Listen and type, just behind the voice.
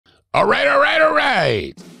All right, all right, all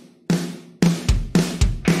right.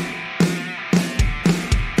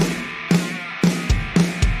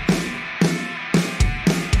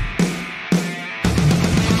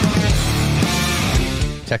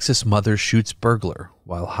 Texas mother shoots burglar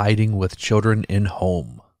while hiding with children in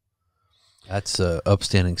home. That's an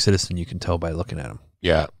upstanding citizen, you can tell by looking at him.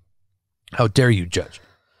 Yeah. How dare you, Judge?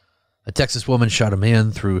 A Texas woman shot a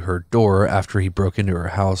man through her door after he broke into her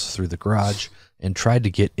house through the garage and tried to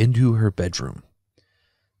get into her bedroom.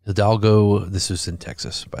 Hidalgo, this was in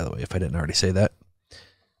Texas, by the way, if I didn't already say that.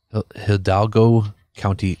 Hidalgo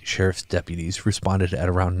County Sheriff's deputies responded at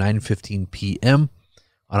around 9:15 p.m.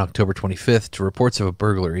 on October 25th to reports of a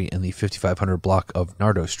burglary in the 5500 block of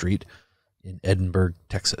Nardo Street in Edinburgh,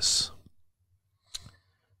 Texas.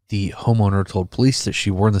 The homeowner told police that she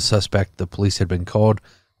warned the suspect the police had been called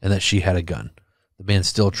and that she had a gun. The man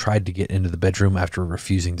still tried to get into the bedroom after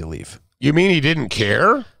refusing to leave. You mean he didn't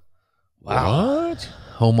care? Wow. What?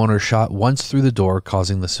 Homeowner shot once through the door,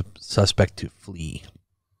 causing the suspect to flee.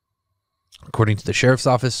 According to the sheriff's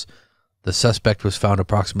office, the suspect was found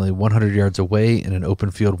approximately 100 yards away in an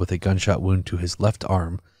open field with a gunshot wound to his left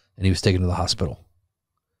arm, and he was taken to the hospital.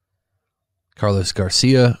 Carlos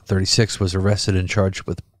Garcia, 36, was arrested and charged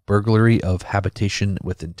with burglary of habitation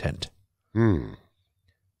with intent.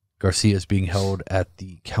 Garcia is being held at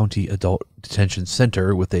the County Adult Detention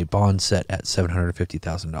Center with a bond set at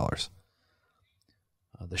 $750,000.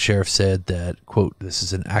 The sheriff said that, quote, "This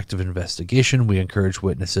is an active investigation. We encourage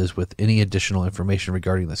witnesses with any additional information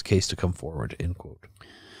regarding this case to come forward," end quote.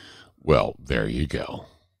 Well, there you go.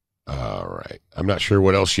 All right. I'm not sure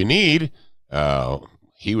what else you need.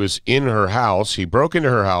 He was in her house. He broke into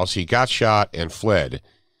her house. He got shot and fled.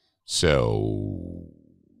 So,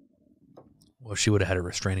 well, if she would have had a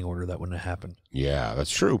restraining order, that wouldn't have happened. Yeah,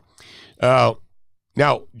 that's true. Now,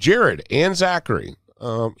 Jared and Zachary,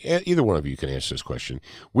 either one of you can answer this question.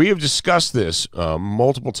 We have discussed this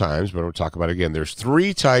multiple times, but we'll talk about it again. There's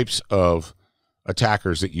 3 types of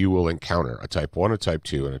attackers that you will encounter: a type 1, a type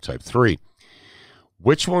 2, and a type 3.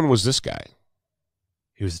 Which one was this guy?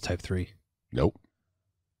 He was a type 3. Nope.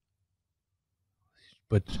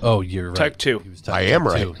 But, oh, you're right. Type 2. He was I am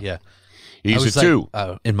right. 2, yeah. He's a 2.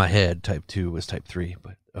 In my head, type 2 was type 3,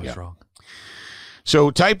 but I was wrong.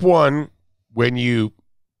 So type 1, when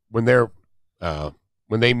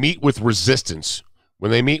they meet with resistance,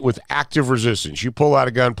 when they meet with active resistance, you pull out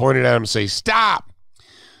a gun, point it at them, and say, "Stop!"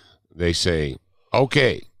 They say,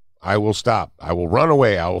 "Okay, I will stop. I will run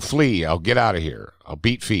away. I will flee. I'll get out of here. I'll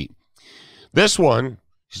beat feet." This one,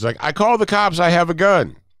 she's like, "I called the cops. I have a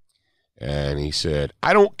gun." And he said,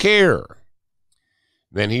 "I don't care."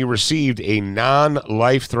 Then he received a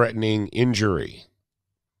non-life-threatening injury.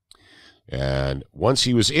 And once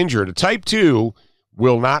he was injured, a type 2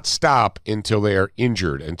 will not stop until they are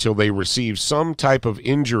injured, until they receive some type of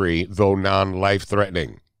injury, though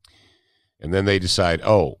non-life-threatening. And then they decide,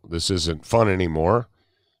 oh, this isn't fun anymore,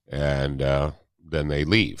 and then they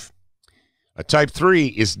leave. A type 3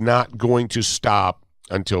 is not going to stop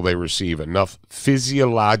until they receive enough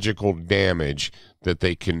physiological damage that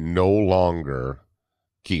they can no longer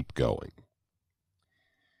keep going.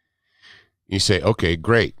 You say, okay,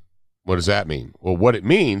 great. What does that mean? Well, what it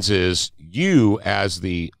means is you, as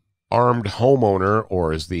the armed homeowner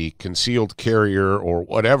or as the concealed carrier or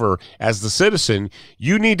whatever, as the citizen,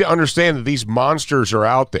 you need to understand that these monsters are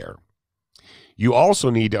out there. You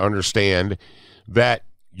also need to understand that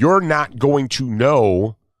you're not going to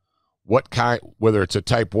know what kind, whether it's a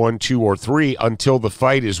type 1, 2, or 3, until the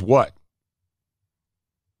fight is what?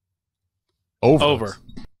 Over.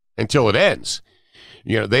 Until it ends.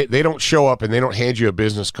 You know, they don't show up and they don't hand you a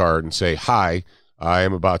business card and say, "Hi, I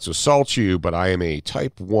am about to assault you, but I am a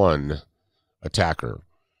type 1 attacker.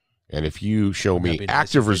 And if you show me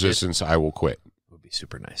active resistance, I will quit." It would be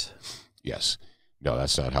super nice. Yes. No,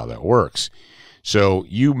 that's not how that works. So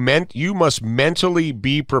you must mentally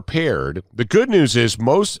be prepared. The good news is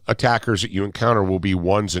most attackers that you encounter will be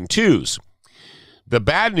 1s and 2s. The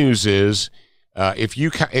bad news is if you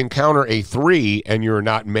encounter a 3 and you're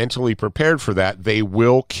not mentally prepared for that, they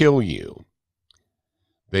will kill you.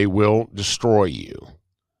 They will destroy you.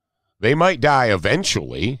 They might die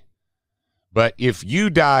eventually, but if you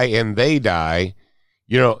die and they die,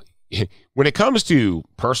 you know, when it comes to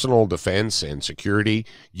personal defense and security,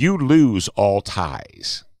 you lose all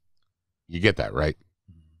ties. You get that, right?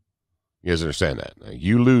 You guys understand that?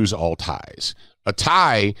 You lose all ties. A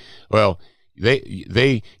tie, well,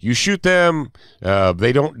 you shoot them,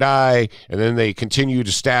 they don't die, and then they continue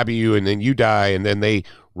to stab you, and then you die, and then they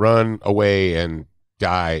run away and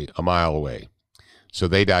die a mile away. So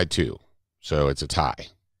they died too. So it's a tie,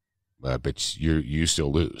 but you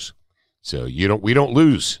still lose. So we don't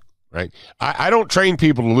lose, right? I don't train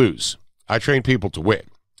people to lose. I train people to win.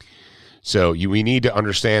 So we need to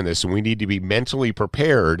understand this, and we need to be mentally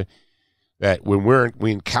prepared that when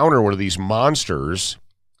we encounter one of these monsters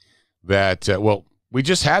that, we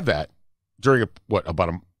just had that during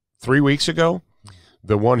about 3 weeks ago.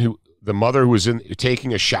 The mother who was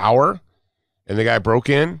taking a shower, and the guy broke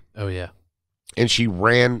in. Oh, yeah. And she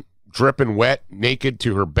ran dripping wet, naked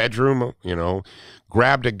to her bedroom,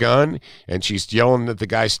 grabbed a gun, and she's yelling at the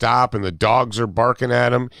guy, stop, and the dogs are barking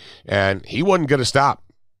at him, and he wasn't going to stop.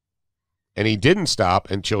 And he didn't stop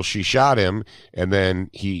until she shot him, and then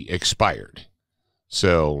he expired.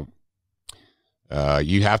 So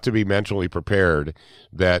you have to be mentally prepared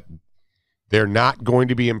that they're not going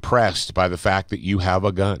to be impressed by the fact that you have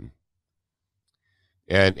a gun.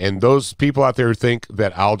 And those people out there who think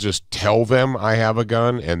that I'll just tell them I have a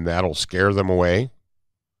gun and that'll scare them away,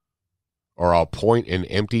 or I'll point an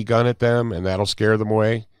empty gun at them and that'll scare them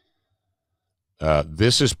away,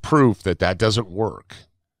 this is proof that doesn't work.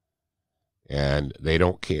 And they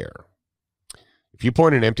don't care. If you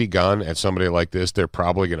point an empty gun at somebody like this, they're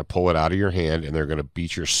probably going to pull it out of your hand and they're going to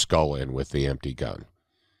beat your skull in with the empty gun.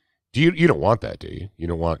 You don't want that, do you? You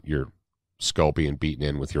don't want your skull being beaten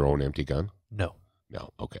in with your own empty gun? No.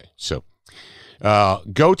 No. Okay. So,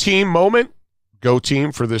 go team moment. Go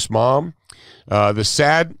team for this mom. The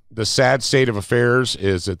sad state of affairs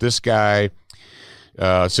is that this guy,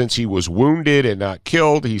 since he was wounded and not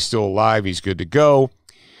killed, he's still alive. He's good to go.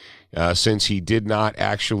 Since he did not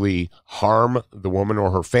actually harm the woman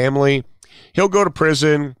or her family, he'll go to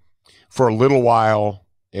prison for a little while.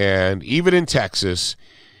 And even in Texas,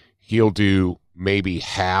 he'll do maybe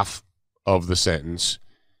half of the sentence.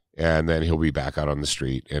 And then he'll be back out on the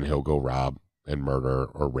street and he'll go rob and murder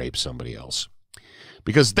or rape somebody else.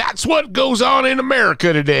 Because that's what goes on in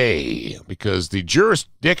America today. Because the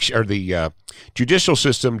jurisdiction or the judicial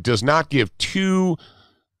system does not give two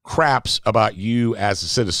craps about you as a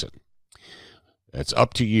citizen. It's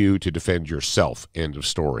up to you to defend yourself. End of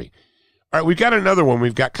story. All right, we've got another one.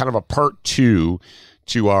 We've got kind of a part 2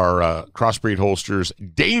 to our CrossBreed Holsters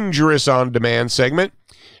Dangerous on Demand segment.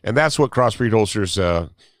 And that's what CrossBreed Holsters, the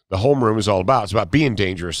homeroom, is all about. It's about being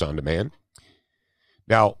dangerous on demand.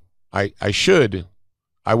 Now, I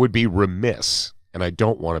would be remiss, and I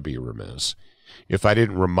don't want to be remiss, if I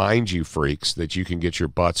didn't remind you freaks that you can get your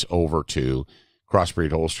butts over to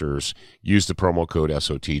CrossBreed Holsters, use the promo code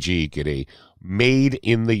SOTG, get a made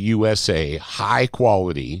in the USA high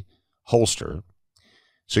quality holster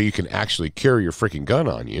so you can actually carry your freaking gun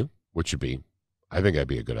on you, which would be, I think that'd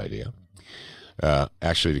be a good idea.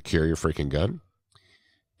 Actually to carry your freaking gun.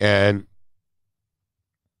 And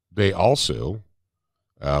they also,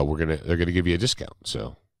 they're going to give you a discount.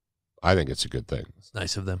 So I think it's a good thing. It's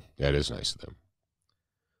nice of them. That is nice of them.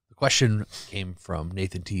 The question came from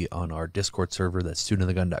Nathan T on our Discord server. That's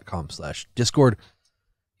studentofthegun.com/Discord.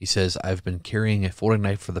 He says, I've been carrying a folding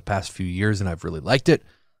knife for the past few years and I've really liked it,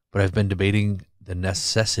 but I've been debating the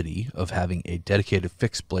necessity of having a dedicated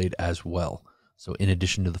fixed blade as well. So in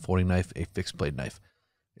addition to the folding knife, a fixed blade knife.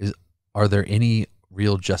 Are there any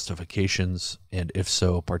real justifications, and if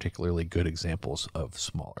so, particularly good examples of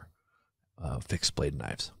smaller fixed blade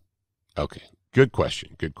knives? Okay, good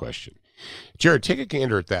question. Good question. Jared, take a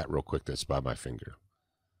gander at that real quick. That's by my finger.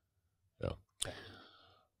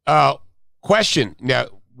 Question. Now,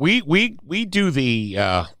 we do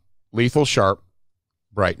the Lethal Sharp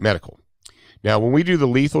Bright Medical. Now, when we do the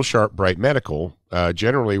Lethal Sharp Bright Medical,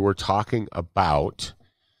 generally we're talking about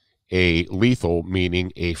a lethal,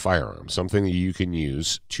 meaning a firearm, something that you can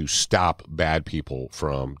use to stop bad people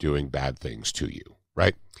from doing bad things to you,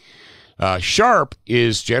 right? Sharp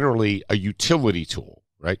is generally a utility tool,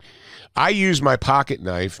 right? I use my pocket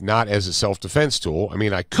knife not as a self-defense tool. I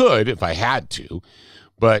mean, I could if I had to,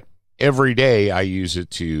 but every day I use it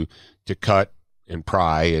to cut and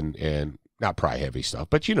pry and not pry heavy stuff,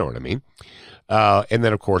 but you know what I mean. And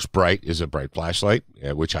then, of course, Bright is a bright flashlight,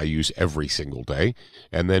 which I use every single day.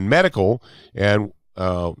 And then medical, and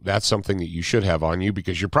that's something that you should have on you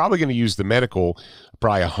because you're probably going to use the medical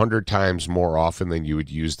probably 100 times more often than you would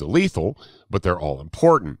use the lethal, but they're all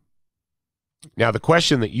important. Now, the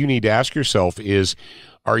question that you need to ask yourself is,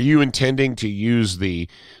 are you intending to use the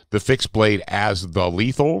fixed blade as the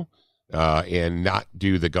lethal and not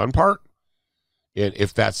do the gun part? And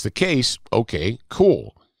if that's the case, okay,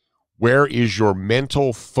 cool. Where is your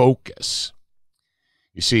mental focus?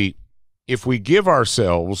 You see, if we give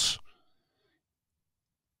ourselves,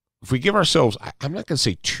 I'm not going to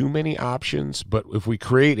say too many options, but if we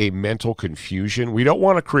create a mental confusion, we don't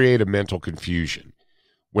want to create a mental confusion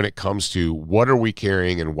when it comes to what are we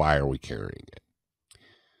carrying and why are we carrying it.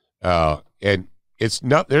 And there's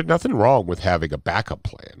nothing wrong with having a backup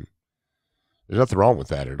plan. There's nothing wrong with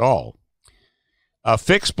that at all.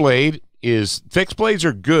 Fixed blades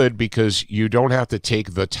are good because you don't have to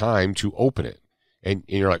take the time to open it. And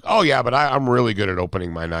you're like, oh yeah, but I'm really good at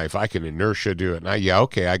opening my knife. I can inertia do it. And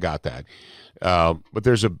okay, I got that. But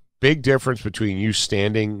there's a big difference between you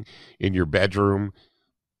standing in your bedroom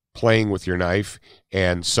playing with your knife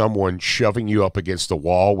and someone shoving you up against the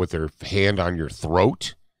wall with their hand on your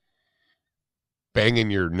throat,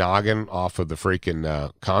 banging your noggin off of the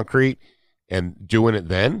freaking concrete and doing it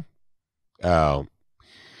then.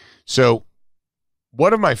 So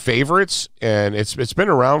one of my favorites, and it's been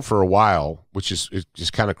around for a while, which is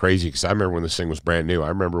just kind of crazy because I remember when this thing was brand new. I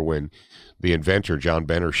remember when the inventor, John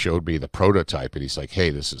Benner, showed me the prototype, and he's like,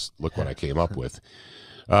 hey, look what I came up with.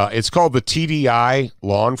 It's called the TDI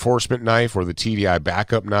law enforcement knife or the TDI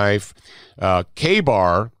backup knife.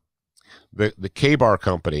 K-Bar, the K-Bar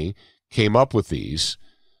company, came up with these.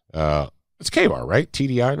 It's K-Bar, right?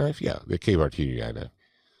 TDI knife? Yeah, the K-Bar TDI knife.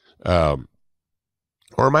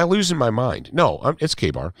 Or am I losing my mind? No, it's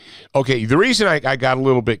K-Bar. Okay, the reason I got a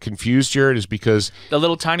little bit confused, Jared, is because the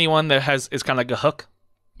little tiny one that is kind of like a hook.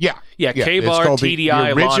 Yeah. K-Bar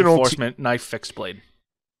TDI law enforcement knife fixed blade.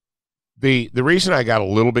 The reason I got a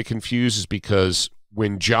little bit confused is because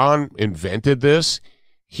when John invented this,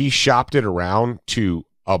 he shopped it around to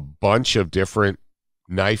a bunch of different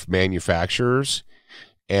knife manufacturers,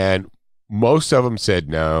 and most of them said,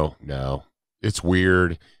 no, it's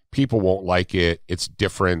weird. People won't like it. It's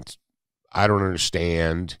different. I don't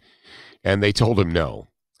understand. And they told him no.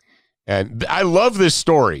 And I love this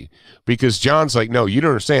story because John's like, no, you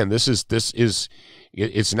don't understand.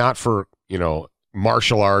 It's not for,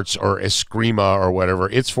 martial arts or Eskrima or whatever.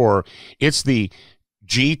 It's the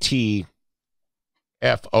GTFO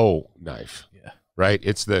knife. Yeah. Right?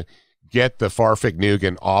 It's the get the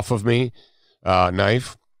Farfignugan off of me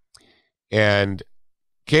knife. And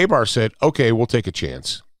K-Bar said, okay, we'll take a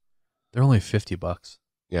chance. They're only $50.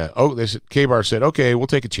 Yeah. Oh, K-Bar said, okay, we'll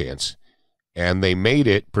take a chance. And they made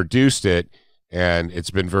it, produced it, and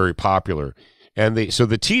it's been very popular. And so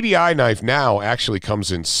the TDI knife now actually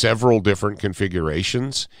comes in several different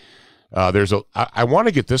configurations. I want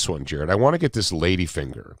to get this one, Jared. I want to get this lady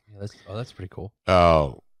finger. Yeah, that's pretty cool.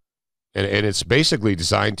 And it's basically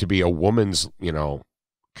designed to be a woman's,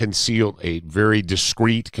 concealed, a very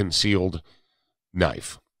discreet concealed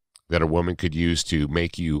knife that a woman could use to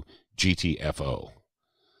make you GTFO.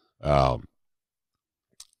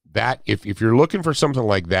 That if you're looking for something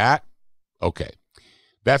like that, okay,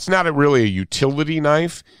 that's not really a utility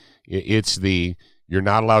knife. It's you're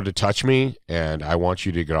not allowed to touch me, and I want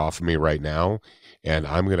you to get off of me right now, and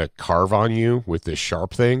I'm going to carve on you with this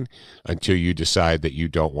sharp thing until you decide that you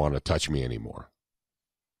don't want to touch me anymore.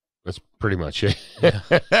 That's pretty much it. Yeah.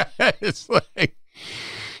 It's like,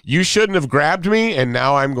 you shouldn't have grabbed me, and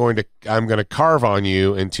now I'm going to carve on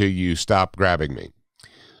you until you stop grabbing me.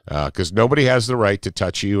 Because nobody has the right to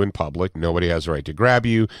touch you in public. Nobody has the right to grab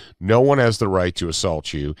you. No one has the right to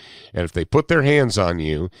assault you. And if they put their hands on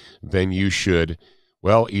you, then you should,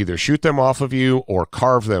 either shoot them off of you or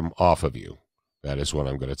carve them off of you. That is what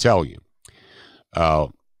I'm going to tell you.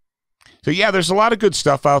 So yeah, there's a lot of good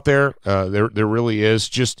stuff out there. There really is.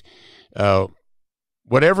 Just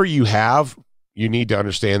whatever you have, you need to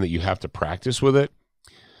understand that you have to practice with it.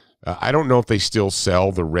 I don't know if they still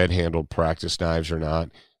sell the red-handled practice knives or not.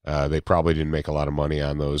 They probably didn't make a lot of money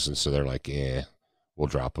on those, and so they're like, we'll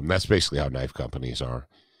drop them. That's basically how knife companies are.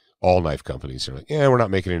 All knife companies are like, we're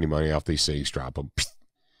not making any money off these things, drop them.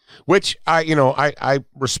 Which I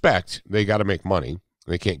respect. They got to make money.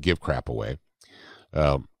 They can't give crap away.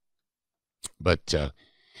 But the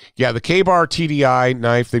K-Bar TDI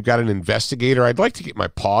knife, they've got an Investigator. I'd like to get my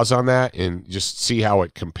paws on that and just see how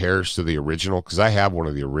it compares to the original, because I have one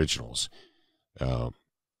of the originals.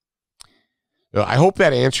 I hope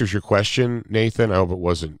that answers your question, Nathan. I hope it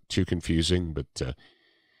wasn't too confusing. But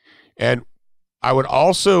and I would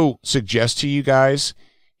also suggest to you guys,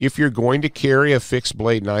 if you're going to carry a fixed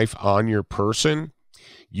blade knife on your person,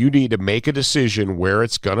 you need to make a decision where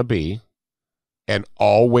it's going to be and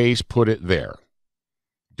always put it there.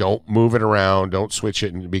 Don't move it around. Don't switch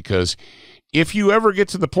it, because if you ever get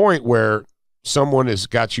to the point where someone has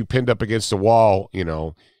got you pinned up against a wall,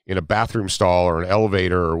 in a bathroom stall or an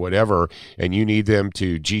elevator or whatever, and you need them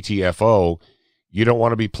to GTFO, you don't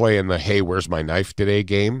want to be playing the, hey, where's my knife today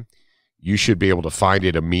game. You should be able to find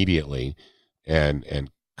it immediately and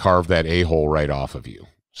carve that a-hole right off of you.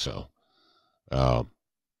 So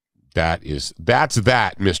that's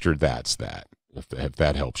that, Mr. That's That. If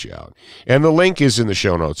that helps you out. And the link is in the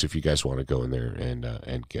show notes if you guys want to go in there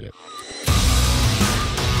and get it.